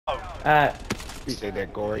He said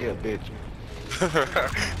that Corey, a bitch.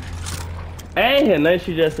 I ain't hear nothing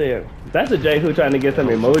she just said. That's a J who trying to get some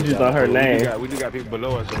emojis on her name. We do got people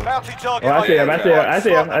below us. So. Bounty target. Oh, I see him. I see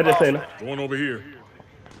him. I just seen him. Going over here.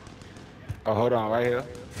 Oh, hold on, right here.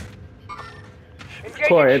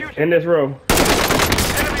 Corey, in this room.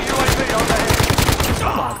 Enemy UAV overhead.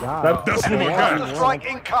 Oh my God. That's what I got. Strike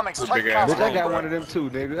incoming. Take Bitch, cover. I got one of them too,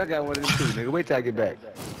 nigga. I got one of them too, nigga. Wait till I get back.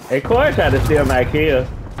 Hey, Corey tried to steal my kill.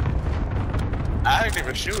 I didn't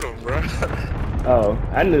even shoot him, bro. Oh,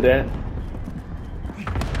 I knew that.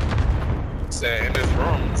 Said in this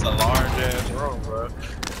room, it's a large ass room, bro.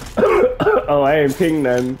 Oh, I ain't ping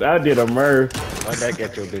nothing. I did a murph. Right back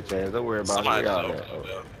at your bitch ass. Don't worry about it.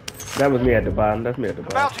 That was me at the bottom. That's me at the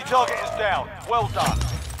bottom. Bounty target is down. Well done.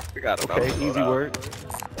 We got Okay, easy work.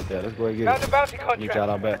 Yeah, let's go ahead and get it. bounty contract. Meet y'all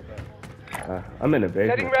out back. I'm in the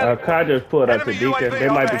basement. Car just pulled up to Deacon. They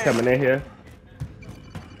might be coming in here.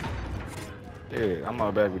 Yeah, I'm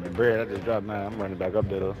all back with the bread. I just dropped mine. I'm running back up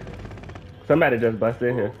there though. Somebody just busted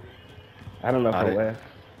in here. I don't know from where.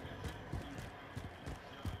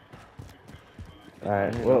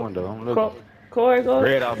 Alright, well, Corey, go.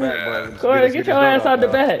 Bread out back, bro. Corey, get your ass out the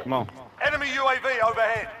back. Come on. Enemy UAV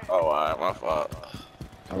overhead. Oh, alright, my fault.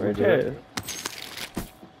 Okay.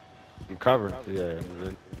 You covered. Yeah.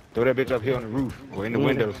 Throw that bitch up here on the roof or in the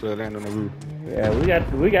window so it land on the roof. Yeah,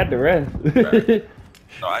 we got the rest.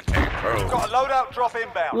 No, I can't, bro. Got a loadout drop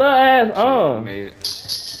inbound. Little ass on.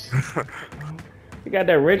 You got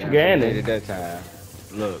that rich Gannon. At that time.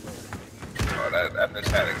 Look. Oh, that bitch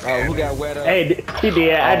had a Who got wet up? Hey, he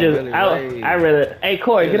did. I really. Hey,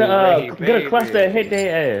 Corey, get a cluster and hit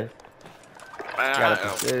their ass.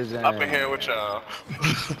 Man, up in here with y'all.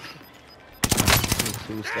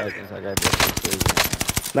 2 seconds. I got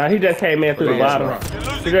that. Nah, he just came in through the bottom.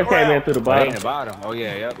 He just came in through the bottom. The bottom. Oh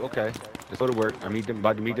yeah, yep. Okay. Let's go to work.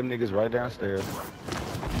 About to meet them niggas right downstairs.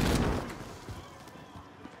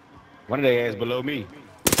 One of their ass below me.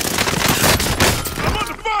 I'm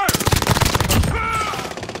under fire!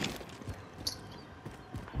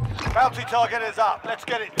 Bounty target is up. Let's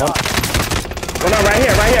get it done. Oh no, right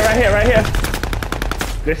here.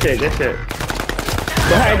 Good shit.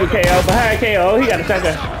 Behind you, KO. Behind KO. He got a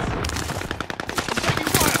shotgun.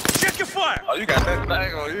 Check your fire! Oh, you got that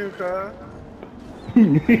thing on you, cuz.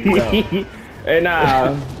 And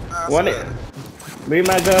leave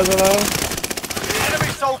my guns alone.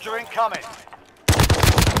 Enemy soldier incoming.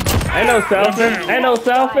 Ain't no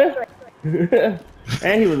selfing.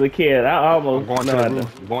 And he was a kid. I almost I'm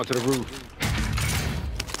going to the roof.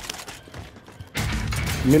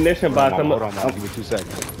 Munition box. Hold on, give me 2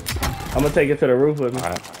 seconds. I'm gonna take it to the roof with me.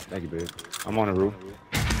 Alright, thank you, babe. I'm on the roof.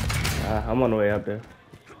 I'm on the way up there.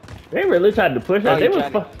 They really tried to push us. They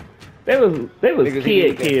was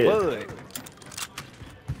kids.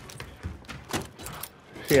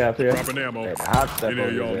 She out there. Dropping ammo. Any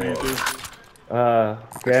of y'all need this? Gas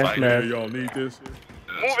Any of mask. y'all need this?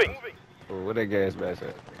 Moving. Oh, where that gas mask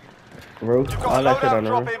at? Roof. Got All a that shit on loadout the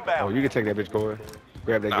drop roof. Oh, inbound. you can take that bitch, Corey.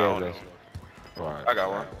 Grab that gas mask. Alright. I got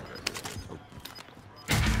one.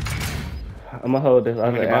 I'm gonna hold this.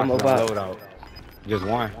 I'm Load about. out. Just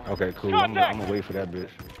one? Okay, cool. I'm gonna wait for that bitch.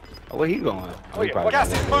 Oh, where he going? Oh, he probably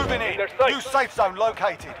Gas is moving in. New safe zone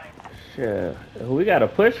located. Shit. We got a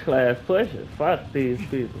push class. Push it. Fuck these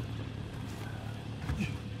people.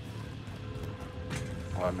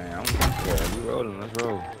 Oh man, we rolling. Let's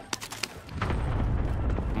roll.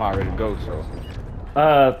 I'm already to go, so.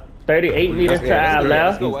 38 meters to our left.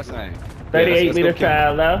 Let's go. What's the name? 38 meters to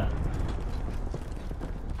our left.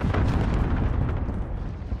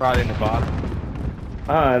 Probably in the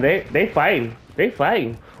bottom. They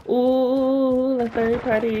fighting. Ooh, a third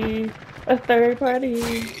party. Oh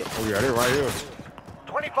yeah, they're right here.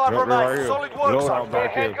 25 Right remain. here. Solid work, Load son. out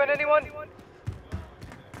back here. Handgun, anyone?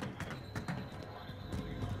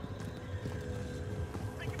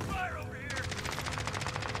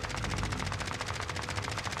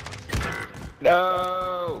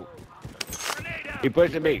 No! He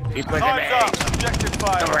pushing me. Time's up. Objective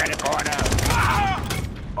failed. We're in the corner.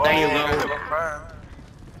 Oh, There you yeah, go. look, man.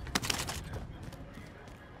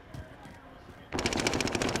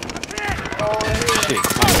 Shit.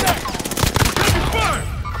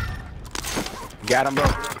 Got him, bro.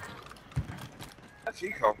 Where'd he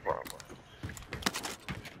come from?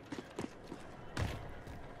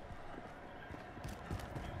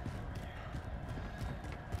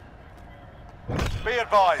 Be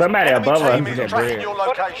advised. Somebody Enemy above us. team is tracking your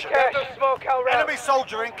location. Smoke out round. Enemy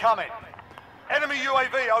soldier incoming. Enemy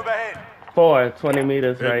UAV overhead. 20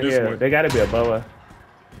 meters right this here. way. They gotta be above us.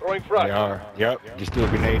 Throwing front. They are. Yep. Just threw a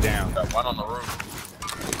grenade down. Got one on the roof.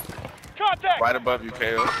 Contact. Right above you,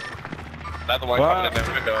 KO. Another one coming in that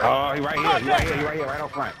window. Oh, he right here, right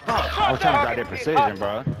up front. Fuck. I was trying to grab that precision,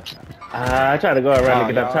 bro. I tried to go around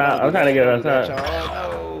and get up top. I'm trying to get up top.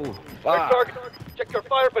 Oh, no. Next Fuck. target. Check your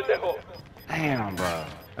fire, pendejo. Damn, bro.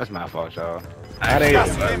 That's my fault, y'all. I Gas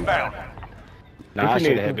didn't. is inbound. Nah, I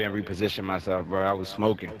should have been repositioning myself, bro. I was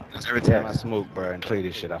smoking. Every time I smoke, bro, and play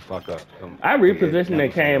this shit, I fuck up. I repositioned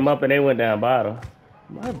and came up and they went down bottom.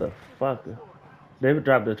 Motherfucker. They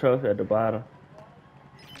dropped the trophy at the bottom.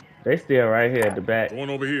 They still right here at the back. Going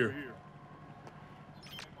over here.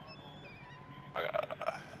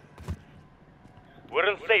 We're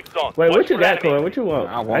in safe zone. Wait, what Watch you for got, enemies. Corey? What you want?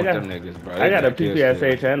 I want them niggas, bro. I got a They kill shit.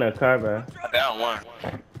 PPSH and a carbine. Down one.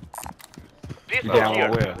 This You one down here.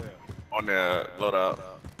 on where? On the loadout.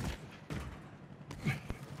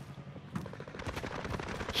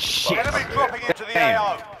 Shit. Enemy dropping into the Damn.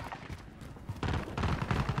 AO.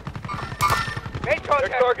 Make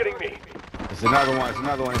contact. They're targeting me. It's another one. It's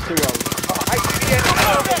another one. It's two of them. I see the enemy.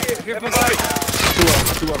 Two of them right there.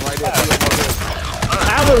 Two of them right there.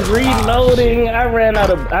 I was reloading. I ran out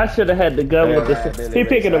of. I should have had the gun with the. Billy He Ray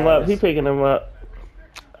picking him up. Cyrus. He picking him up.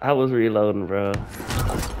 I was reloading, bro.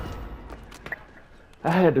 I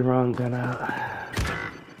had the wrong gun out.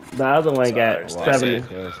 The other one got Sorry,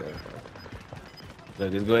 70. Yes, sir. So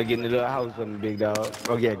just go ahead and get in the little house from the big dog.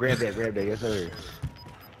 Oh yeah, grab that, yes sir.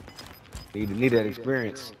 Need that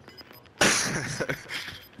experience.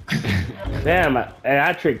 Damn,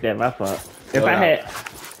 I tricked that. My fault. If I had,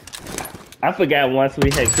 I forgot once we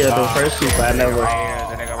had killed the first people. I never.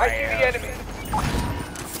 I see the enemy.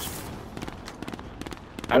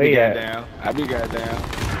 I be got down. I be got down.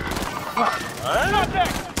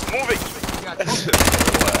 Contact. Moving.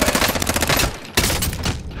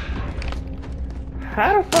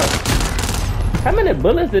 How the fuck? How many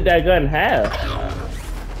bullets did that gun have?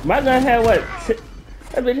 My gun had what?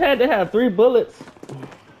 That bitch had to have 3 bullets.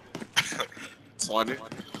 20.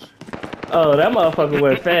 Oh, that motherfucker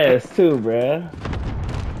went fast too, bruh.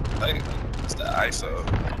 Hey, it's the ISO.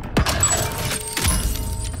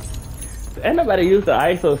 Ain't nobody used the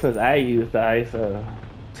ISO since I used the ISO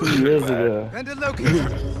 2 years ago.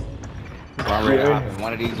 I'm ready to hop in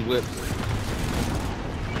one of these whips.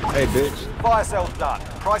 Hey bitch. Fire sale's done.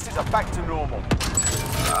 Prices are back to normal.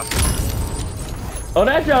 Oh,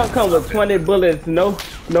 that junk come with 20 bullets, no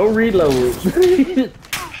reload.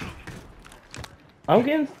 I'm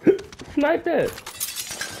getting sniped at.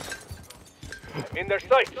 In their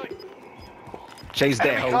sights. Chase that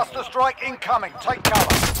Enemy hoe. cluster strike incoming. Take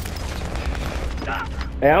cover.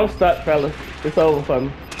 Hey, I'm stuck, fellas. It's over for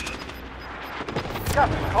me. Gas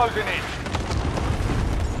is closing in.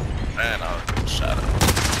 Man, I shot him.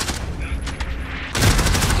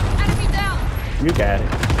 Enemy down. You got it.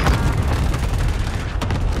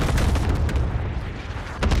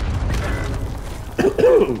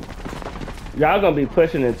 Y'all gonna be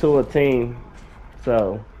pushing into a team,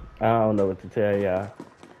 so I don't know what to tell y'all.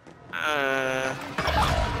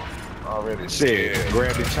 Already Shit. scared.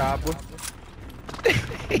 Grab the chopper.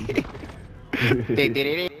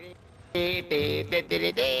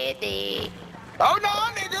 Oh no,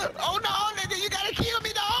 nigga! Oh no, nigga! You gotta kill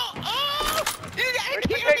me, dog! Oh! You gotta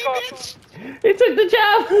kill me, bitch! He took the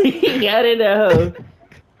job. He got in there. Hoe.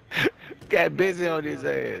 Got busy on his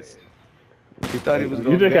ass. He thought he was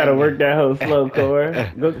gonna. You just grab gotta me. work that hoe slow, Corey.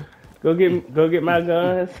 Go get my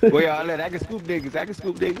guns. Where y'all at? I can scoop niggas.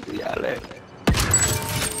 Where y'all at?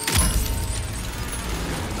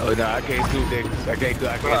 Oh no, I can't scoop niggas. I can't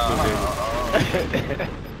scoop niggas.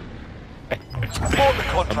 Support the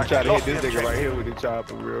I'm contract. trying to Lost hit the this nigga right objective. here with the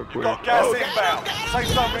chopper real quick. Got gas inbound. Safe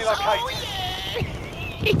zone relocated.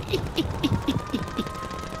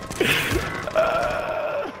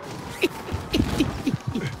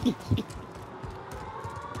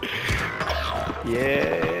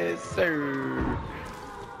 Yes, sir.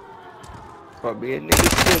 For me a nigga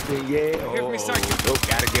slipping, yeah. Oh,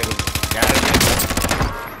 gotta get him.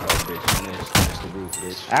 Oh, bitch, that's the roof,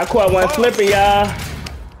 bitch. I caught one slipping, y'all.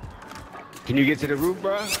 Can you get to the roof,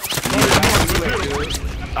 bro? Oh,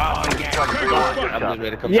 I'm just ready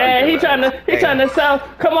to come. Yeah, he trying to south.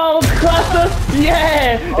 Come on, cluster.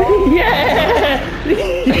 Yeah, yeah.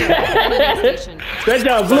 That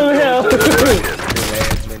jump blew him.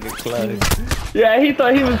 Yeah, he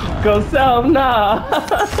thought he was gonna south. Nah.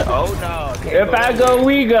 Oh no. If I go,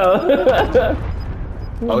 we go.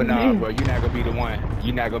 Oh no, bro, you're not gonna be the one.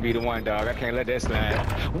 You're not gonna be the one, dog. I can't let that slide.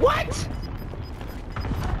 What?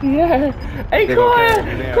 Yeah. Hey, They gonna Corey,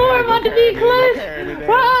 carry me down. Corey They about to gonna be carry me. They gonna clutch. carry me down.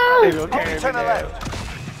 Ah. They gonna carry me Turn down. left.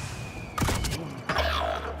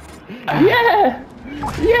 Yeah.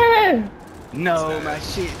 Yeah. No, my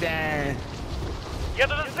shit down. Get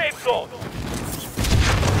to the safe zone.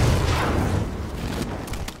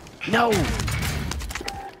 No.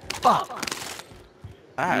 Fuck.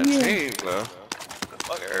 I had team, bro.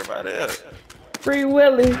 Fuck everybody else. Free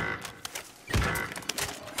Willy.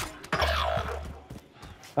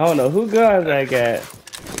 I don't know who guns I got.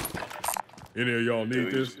 Any of y'all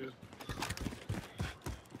need this?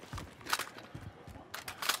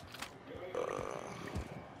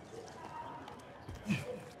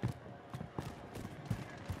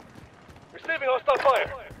 Receiving hostile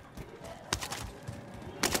fire.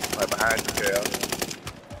 Right behind you, Cal.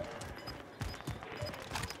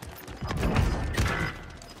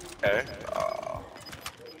 Okay.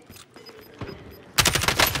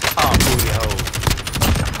 Oh, booty hole.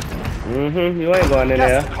 You ain't going in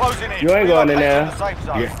there. Closing in. You ain't going in Relocating there. the safe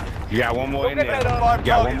zone. Yeah. You got one more in Look there. at that, You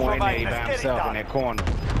got one more in there. targets He by remain. Let's himself get in it that corner.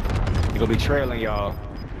 He gonna be trailing y'all.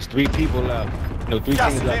 There's 3 people left. No, 3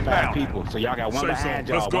 Gas teams is left, 5 inbound. people. So y'all got one Say behind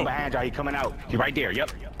something. Let's y'all. go. One behind y'all. He coming out. He right there.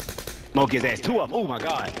 Yep. Smoke his ass. 2 of them. Oh my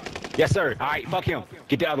God. Yes, sir. All right, fuck him.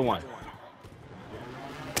 Get the other one.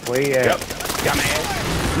 Where you at? Yep. Got my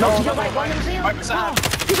ass. No, to your right. Go see him. Right beside.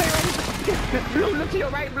 You right. Blue, look to your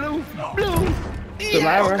right, Blue. Blue.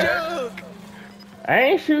 Survivor. Jug. I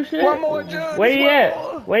ain't shoot shit. One more, Jug. Where you One at?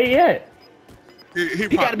 more. Where you at? He He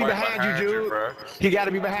gotta be right behind you, Jug. bro. He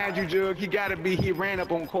gotta be behind you, Jug. He gotta be. He ran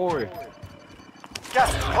up on Corey.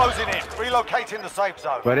 Gas is closing in. Relocating the safe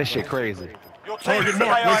zone. Bro, that shit crazy. Your team is Target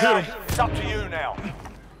marked. Let's hit KIA. him. It's up to you now.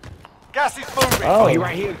 Gas is moving. Oh, He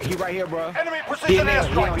right here. He right here, bro. Enemy He precision in there.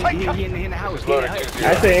 airstrike. Take He cover. in the house. He in the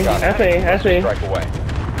house. I see. Strike away.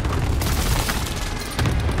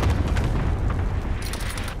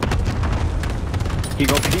 He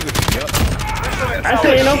go. Yep. I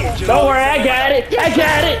seen him. Don't worry, I got it. I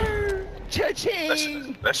got it.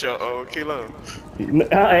 Cha-ching. That's your kilo.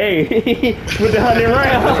 Hey, with the 100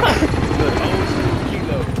 rounds.